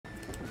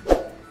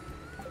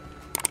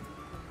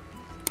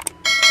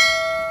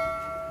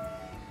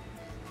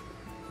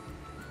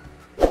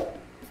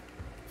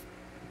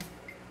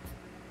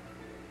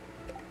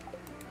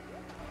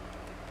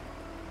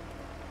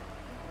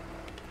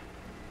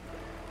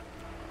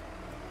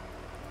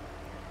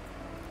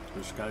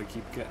Just gotta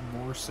keep getting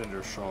more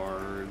cinder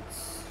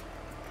shards.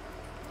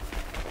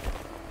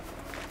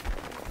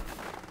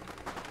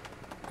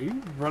 Are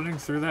you running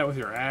through that with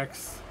your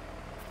axe?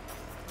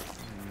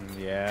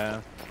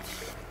 Yeah.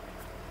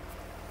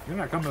 You're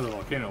not coming to the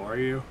volcano, are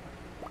you?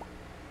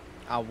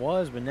 I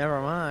was, but never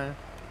mind.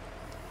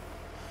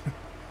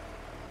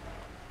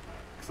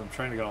 Because I'm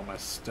trying to get all my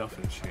stuff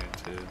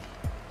enchanted.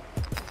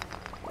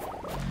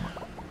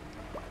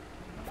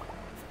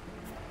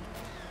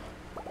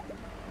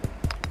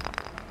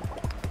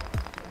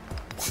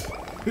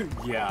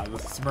 Yeah, the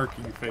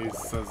smirking face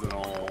says it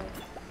all.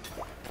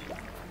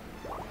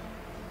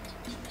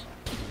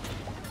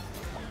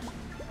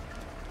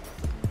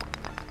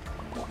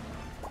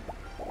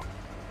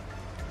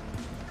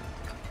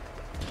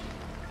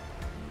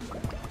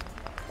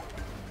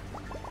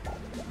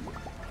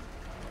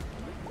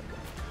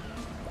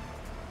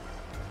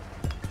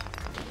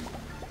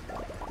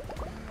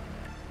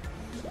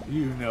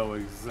 You know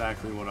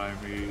exactly what I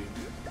mean.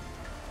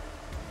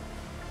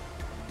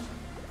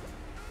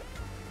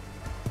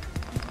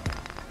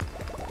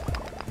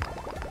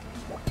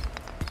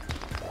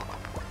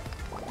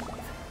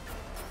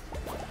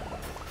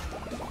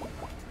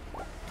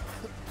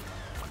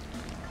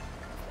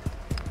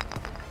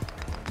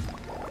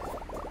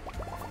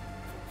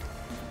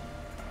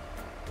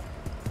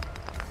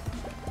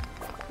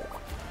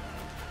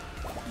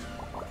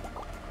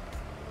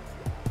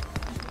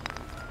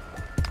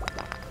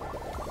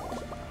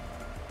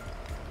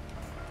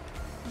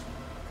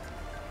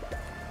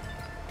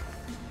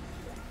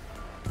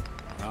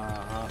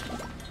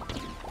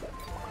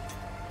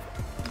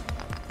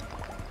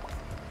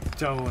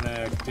 Don't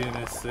act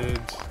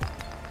innocent.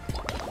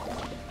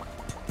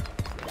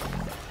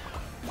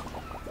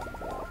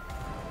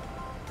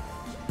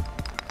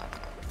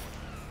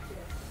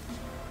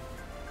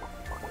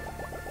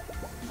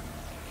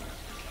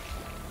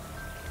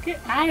 Get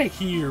out of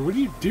here! What are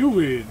you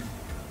doing? You're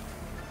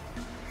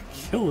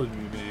killing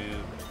me,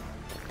 man.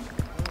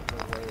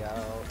 The way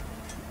out.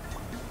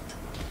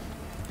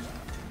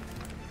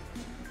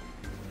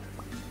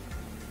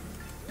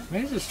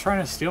 Man's just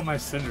trying to steal my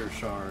cinder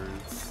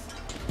shards.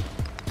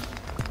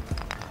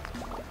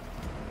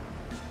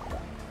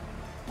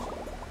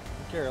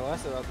 I care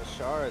less about the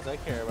shards, I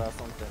care about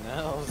something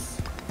else.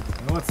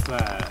 And what's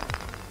that?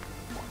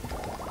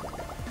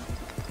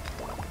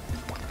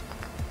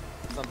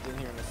 Something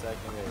here in a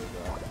second, there you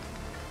go.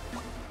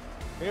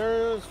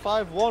 Here's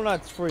 5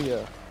 walnuts for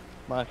you,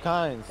 my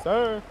kind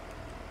sir.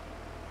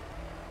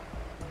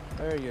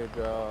 There you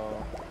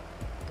go.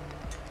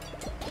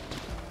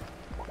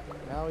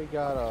 Now we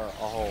got a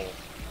hole.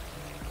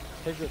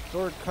 Take the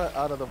shortcut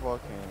out of the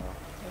volcano.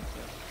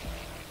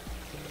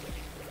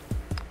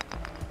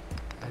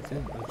 I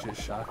didn't legit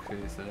shock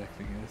face that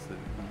acting innocent.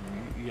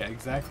 Yeah,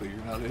 exactly.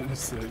 You're not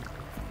innocent.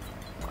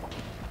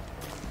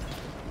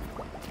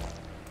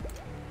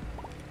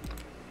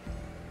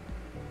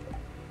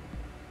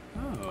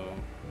 Oh.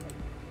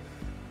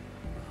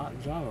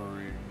 Hot Java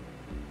ring.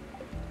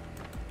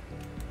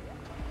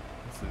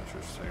 That's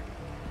interesting.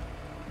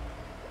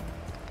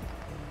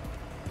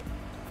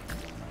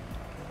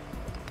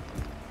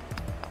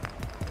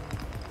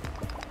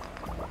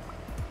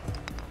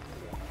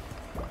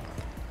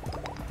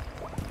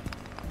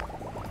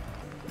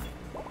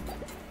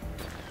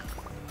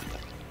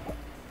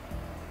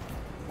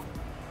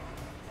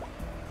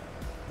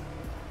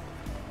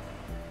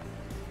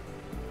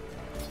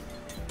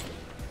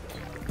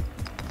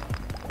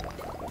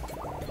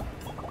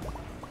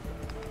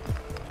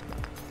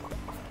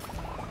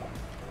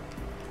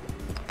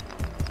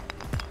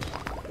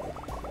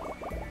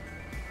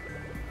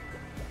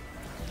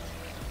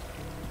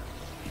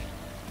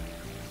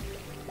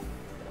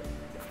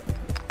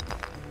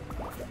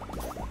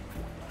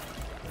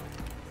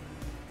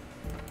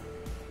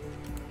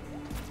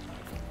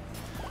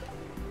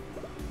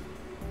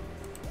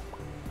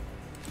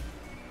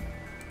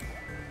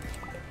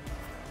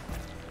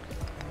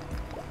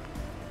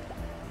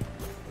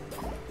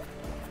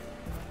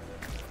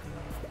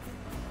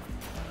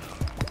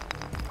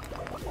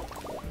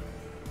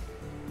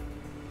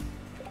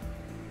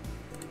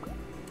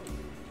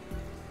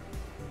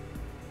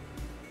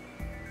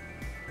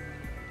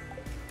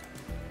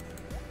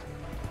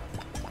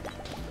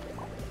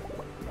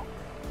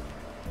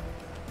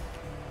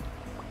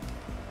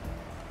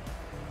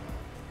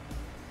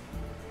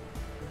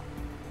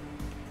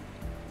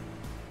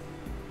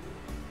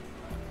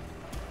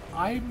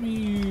 I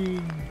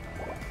mean...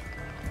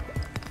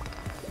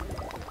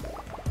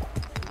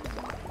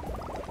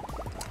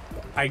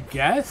 I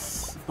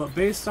guess, but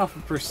based off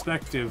of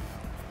perspective,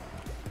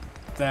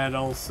 that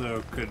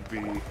also could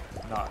be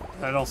not.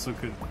 That also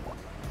could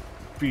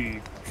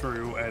be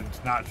true and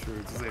not true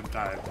at the same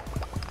time.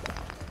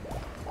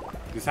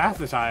 Because half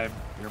the time,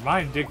 your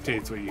mind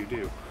dictates what you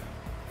do.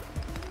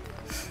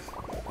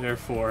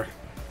 Therefore,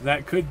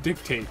 that could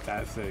dictate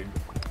that thing.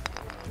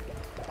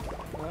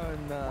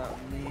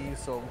 Not me,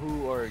 so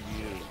who are you?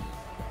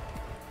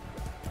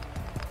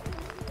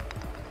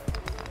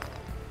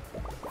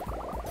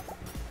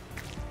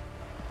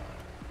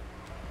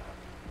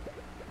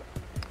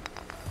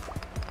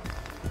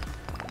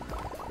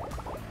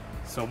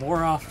 So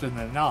more often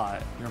than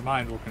not, your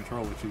mind will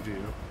control what you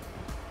do.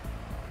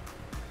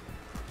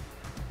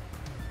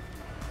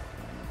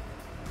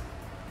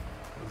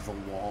 The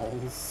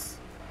walls.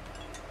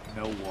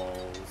 No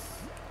walls.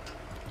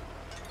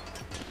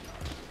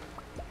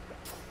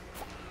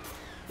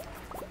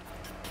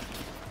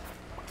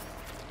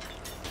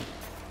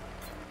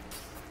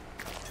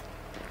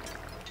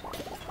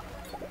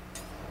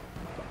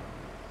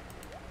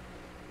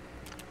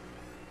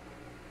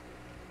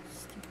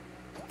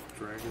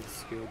 Dragon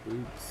scale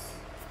boots.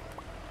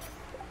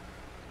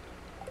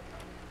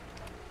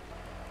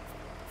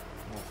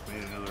 Almost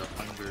made another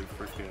 100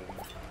 frickin'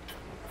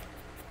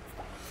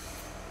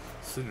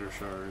 cinder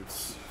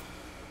shards.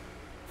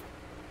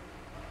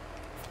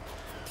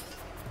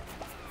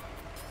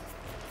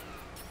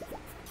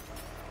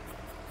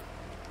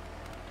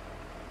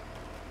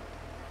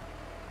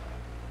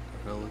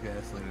 Look at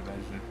gasoline,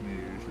 imagine if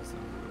meteors just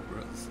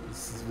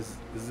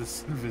is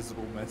this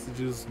invisible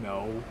messages?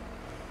 No.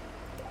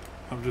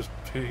 I'm just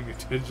paying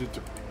attention to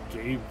the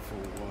game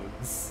for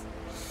once.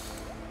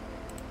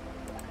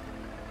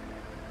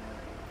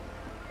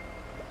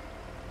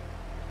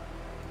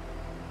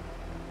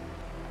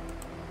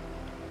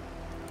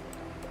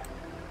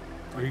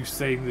 Are you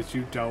saying that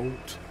you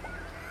don't?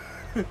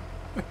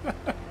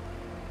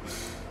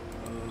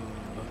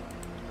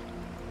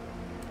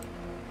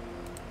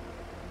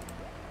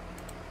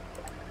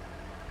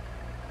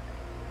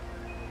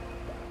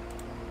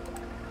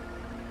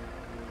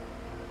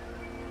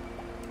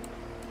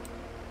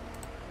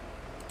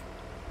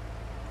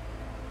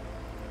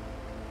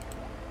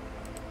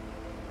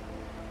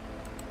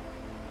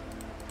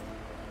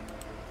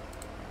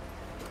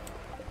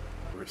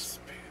 We're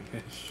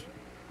Spanish.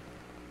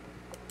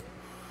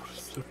 What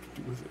does that have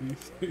to do with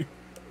anything?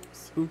 I'm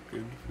so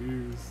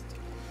confused.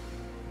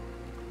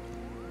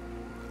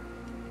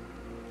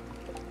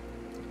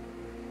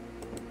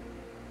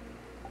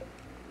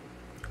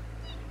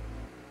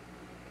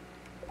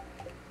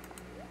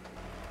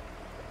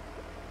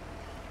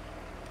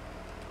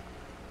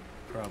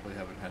 Probably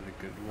haven't had a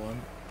good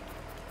one.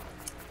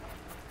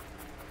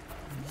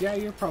 Yeah,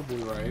 you're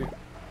probably right.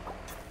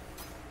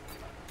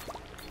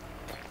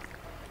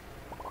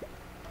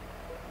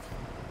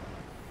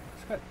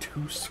 It's got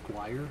 2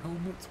 Squire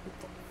helmets? What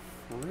the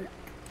frick?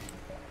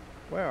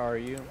 Where are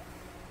you?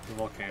 The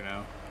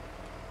volcano.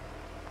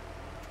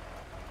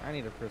 I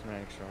need a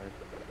prismatic shard.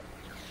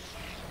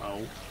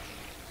 Oh.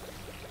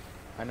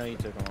 I know you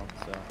took them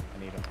off, so I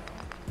need them.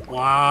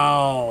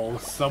 Wow.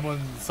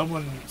 Someone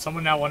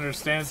now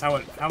understands how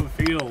it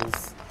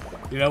feels.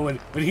 You know, when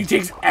he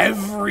takes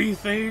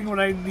everything when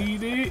I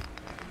need it.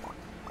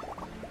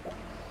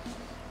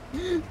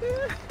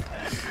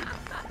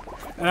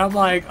 And I'm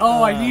like,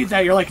 oh, I need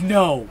that. You're like,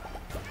 no.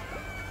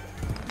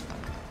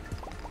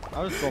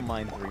 I'll just go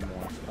mine 3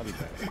 more. I'll be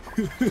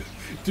back.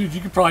 Dude,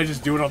 you could probably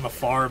just do it on the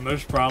farm.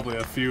 There's probably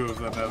a few of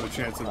them that have a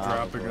chance of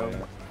dropping them.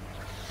 Yeah.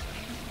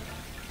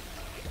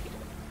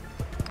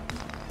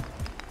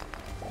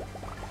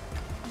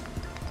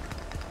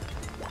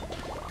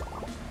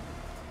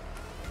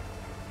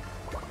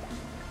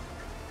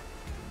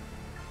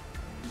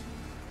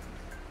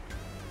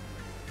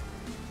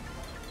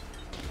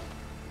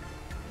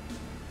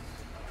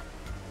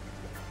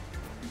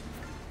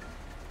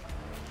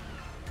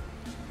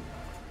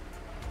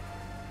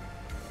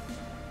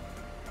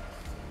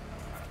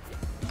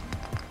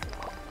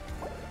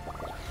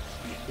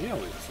 Yeah,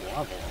 it's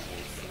lava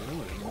almost.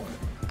 Really annoying.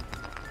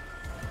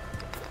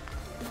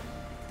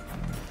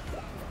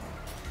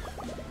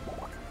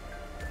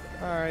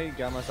 Alright,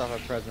 got myself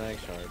a prismatic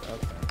shard.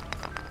 Okay.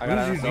 I What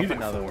got did you need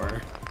another it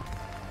for?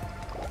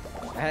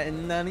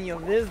 one. None of your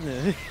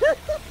business.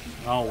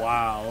 Oh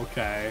wow,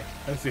 okay.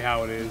 I see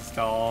how it is,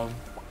 Tom.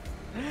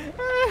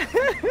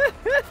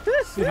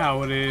 See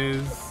how it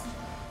is.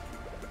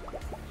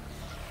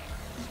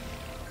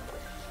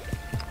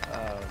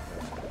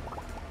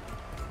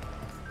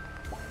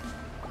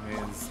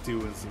 Man's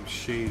doing some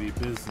shady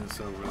business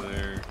over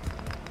there.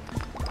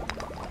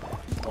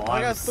 Well,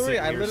 I got I'm 3. sitting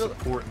I here literally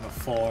supporting the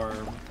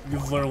farm. You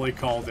literally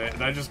called it,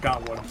 and I just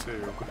got one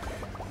too.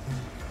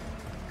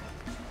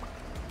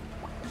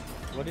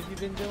 What have you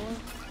been doing?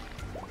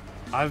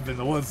 I've been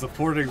the one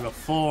supporting the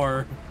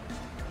farm.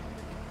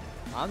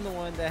 I'm the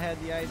one that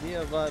had the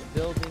idea about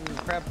building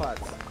crab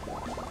pots.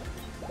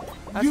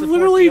 I You support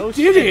literally the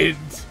ocean.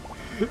 didn't!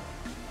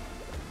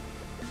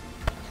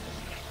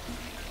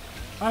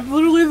 I'm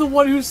literally the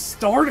one who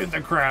started the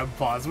crab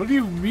pots. What do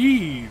you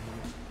mean?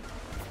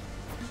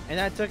 And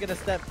I took it a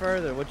step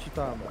further. What you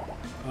talking about?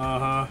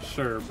 Uh-huh,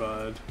 sure,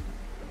 bud.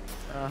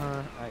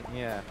 Uh-huh,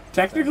 yeah.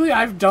 Technically,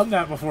 I've done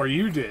that before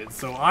you did,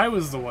 so I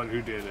was the one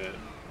who did it.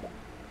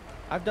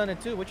 I've done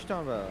it too. What you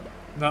talking about?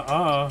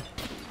 Nuh-uh.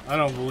 I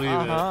don't believe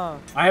it. I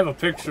have a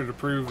picture to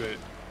prove it.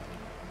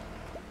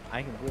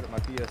 I can do it on my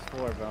PS4,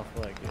 but I don't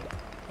feel like it.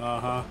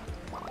 Uh-huh.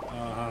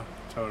 Uh-huh.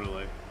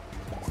 Totally.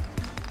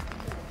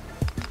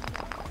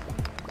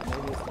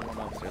 Maybe it's the one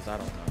upstairs. I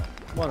don't know.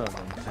 One of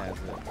them has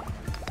it.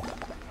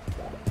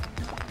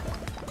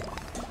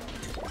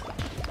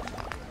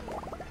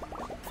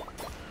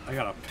 I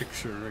got a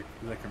picture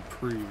that can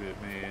prove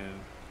it, man.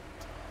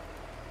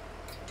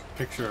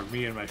 Picture of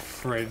me and my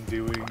friend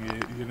doing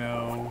it, you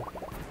know?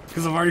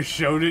 Because I've already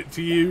showed it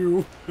to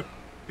you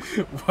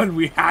when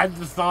we had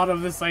the thought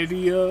of this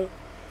idea.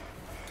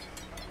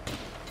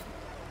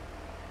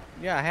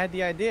 Yeah, I had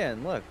the idea,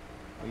 and look,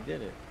 we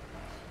did it.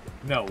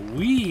 No,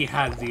 we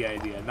had the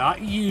idea,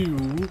 not you.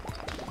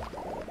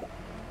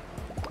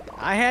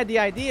 I had the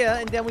idea,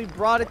 and then we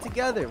brought it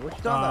together. What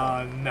you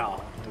talking about?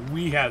 No.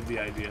 We had the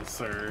idea,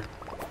 sir.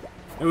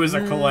 It was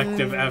a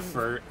collective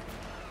effort.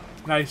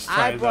 Nice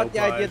try, I brought though,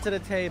 the idea to the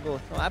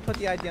table. No, I put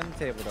the idea on the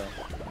table,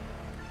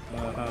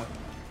 though.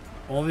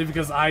 Only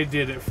because I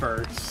did it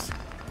first.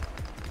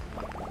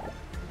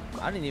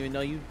 I didn't even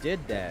know you did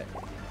that.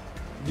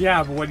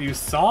 Yeah, but when you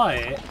saw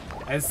it,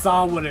 and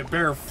saw when it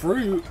bare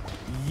fruit,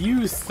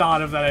 you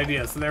thought of that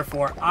idea, so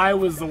therefore I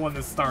was the one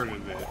that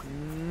started it.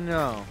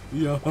 No.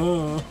 Yeah.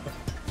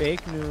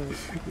 Fake news.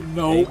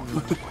 Nope.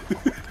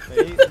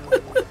 Fake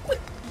news.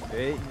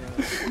 Fake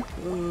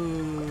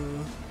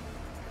news.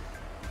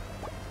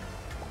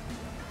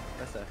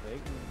 That's that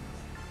fake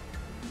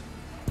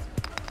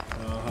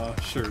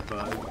news. Sure,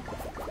 bud.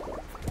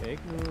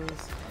 Fake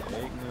news.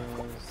 Fake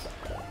news.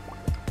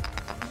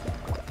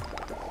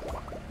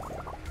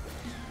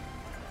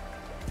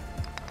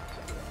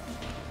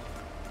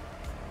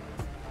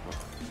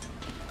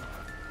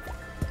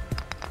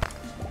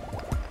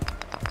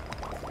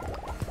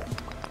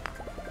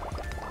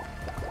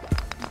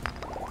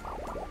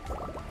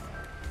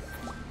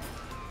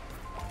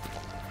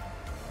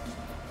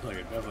 Like,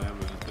 it definitely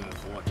hasn't been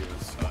as lucky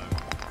this time.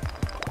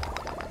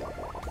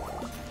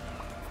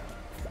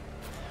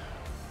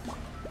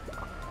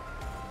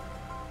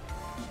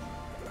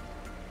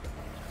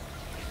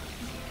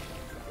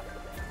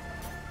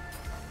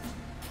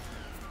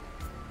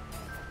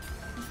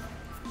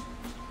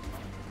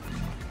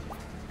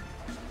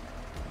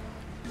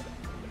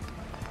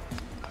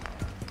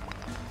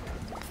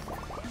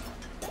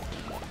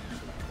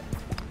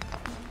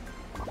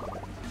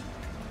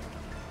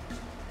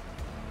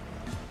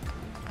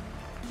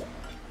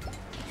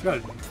 Got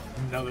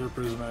another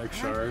prismatic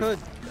shard.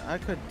 I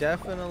could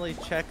definitely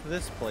check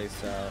this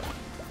place out.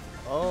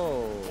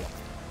 Oh,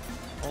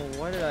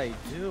 what did I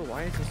do?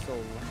 Why is it so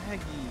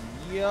laggy?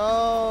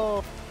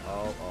 Yo!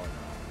 Oh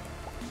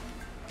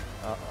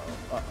no.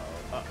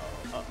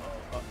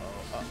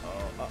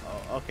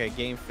 Okay,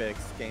 game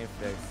fixed.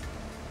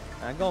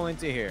 I go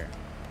into here.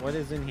 What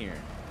is in here?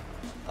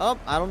 Oh,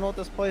 I don't know what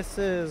this place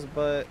is,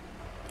 but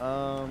is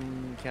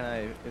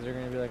there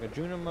gonna be like a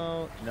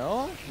Junumo?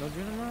 No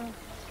Junumo?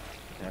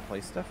 Can I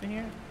place stuff in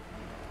here?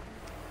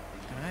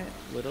 Can I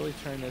literally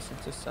turn this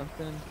into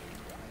something?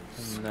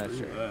 I'm not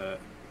sure. That.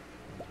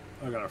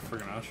 I got a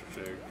friggin'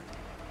 ostrich egg.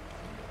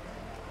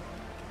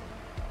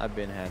 I've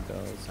been had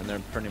those, and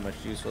they're pretty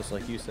much useless,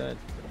 like you said.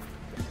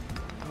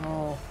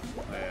 Oh,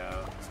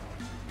 yeah.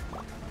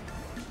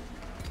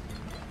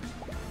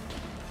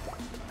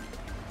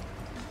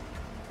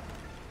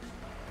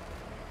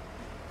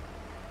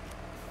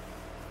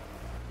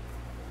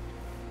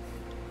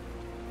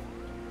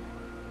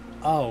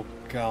 Oh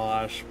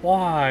gosh,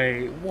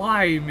 why?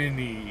 Why,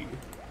 Minnie?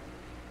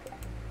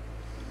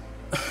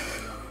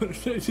 What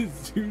did I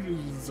just do to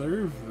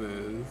deserve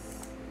this?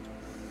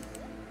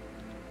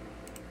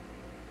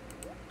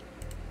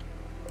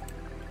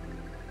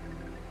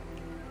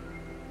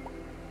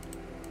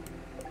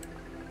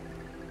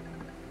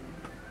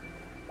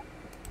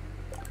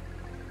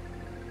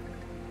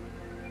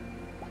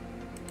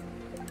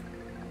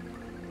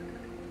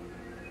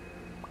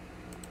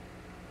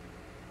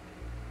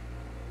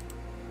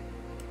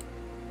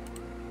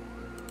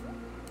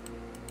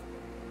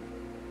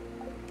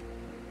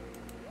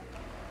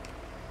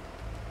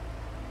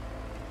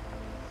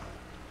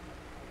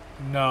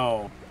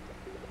 No.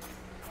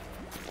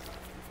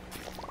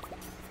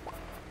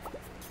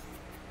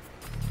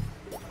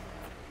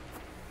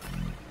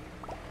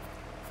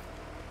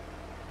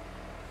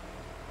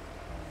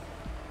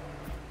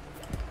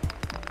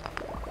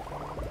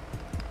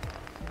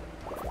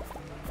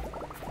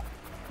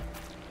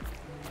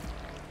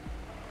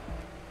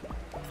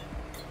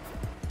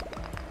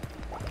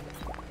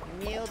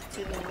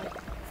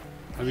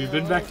 Have you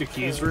been back to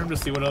Key's room to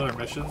see what other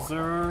missions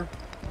there are?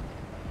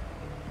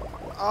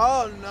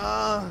 Oh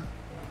no!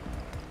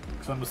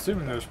 Because I'm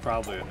assuming there's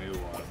probably a new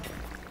one.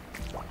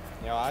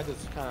 Yeah, I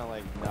just kind of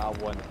like not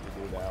wanting to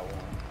do that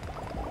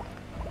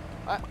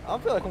one. I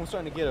feel like I'm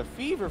starting to get a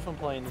fever from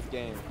playing this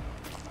game.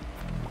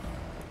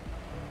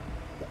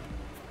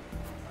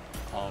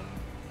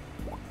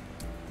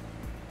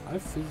 I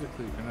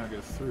physically cannot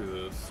get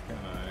through this, can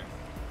I?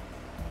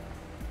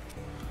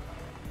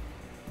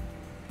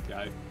 Yeah,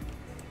 I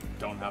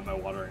don't have my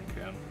watering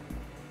can.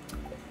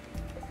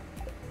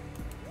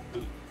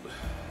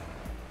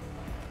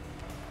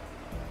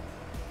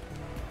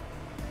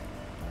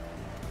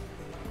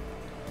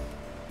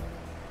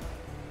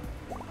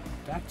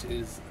 That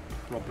is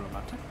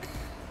problematic.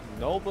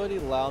 Nobody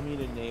allow me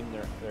to name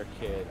their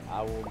kid.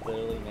 I will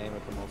literally name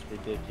it the most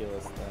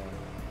ridiculous thing.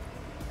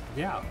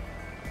 Yeah,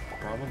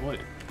 probably.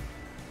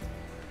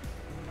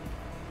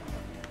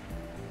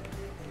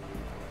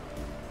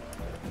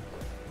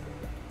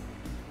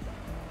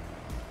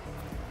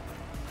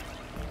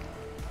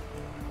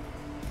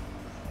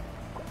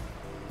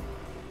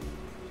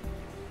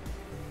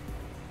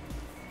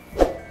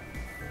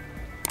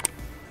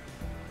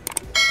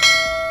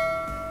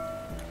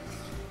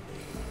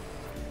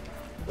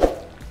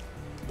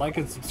 like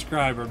and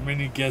subscribe, or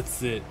Minnie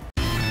gets it.